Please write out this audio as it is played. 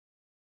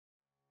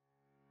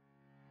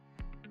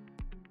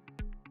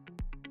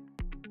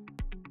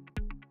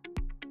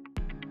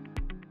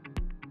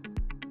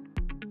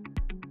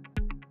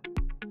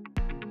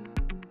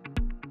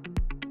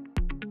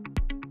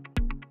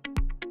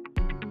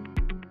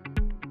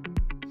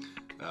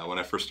When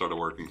I first started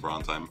working for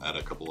On Time, I had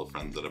a couple of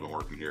friends that have been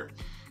working here,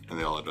 and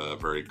they all had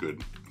very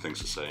good things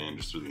to say. And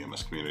just through the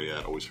EMS community,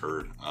 I'd always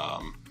heard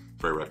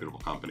very reputable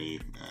company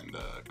and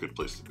a good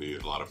place to be.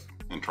 A lot of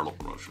internal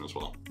promotion as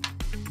well.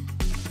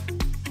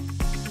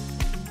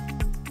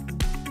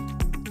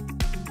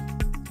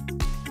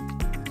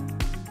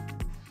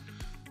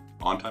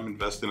 On Time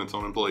invested in its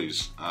own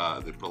employees.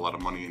 They put a lot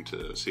of money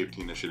into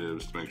safety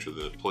initiatives to make sure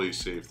the employee's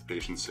safe, the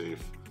patient's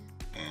safe,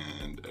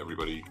 and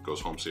everybody goes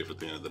home safe at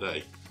the end of the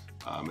day.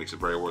 Makes it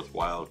very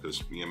worthwhile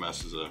because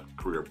EMS is a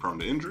career prone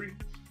to injury.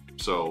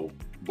 So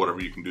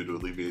whatever you can do to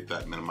alleviate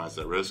that, minimize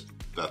that risk,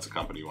 that's a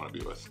company you want to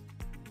be with.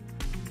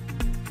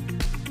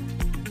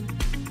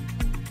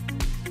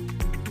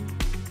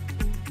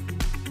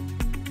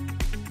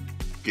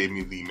 Gave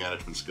me the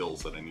management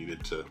skills that I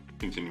needed to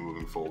continue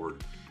moving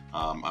forward.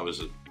 I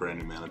was a brand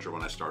new manager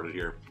when I started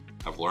here.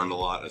 I've learned a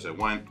lot as I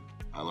went.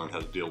 I learned how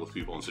to deal with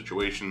people in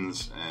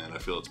situations, and I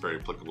feel it's very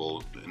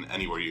applicable in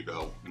anywhere you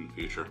go in the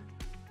future.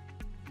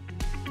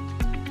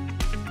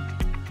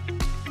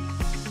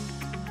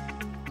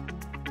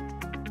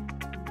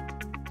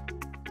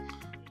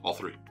 All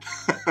three.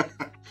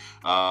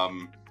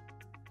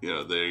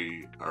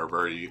 They are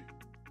very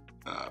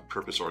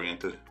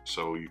purpose-oriented,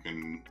 so you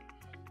can,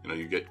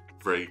 you get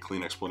very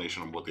clean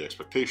explanation of what the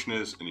expectation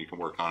is, and you can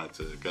work on it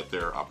to get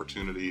their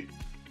opportunity.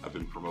 I've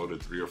been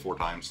promoted 3 or 4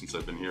 times since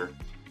I've been here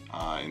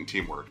in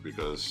teamwork,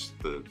 because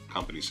the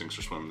company sinks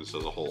or swims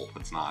as a whole.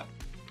 It's not,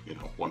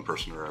 one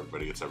person or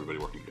everybody. It's everybody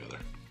working together.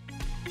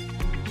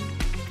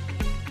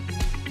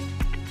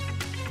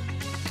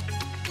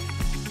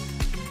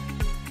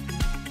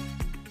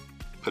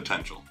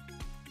 Potential.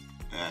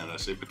 And I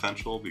say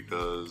potential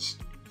because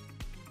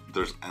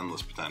there's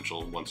endless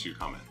potential once you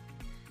come in.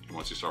 And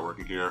once you start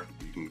working here,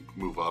 you can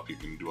move up, you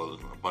can do a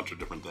bunch of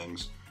different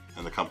things,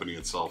 and the company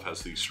itself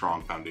has the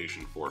strong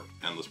foundation for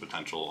endless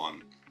potential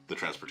on the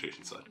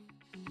transportation side.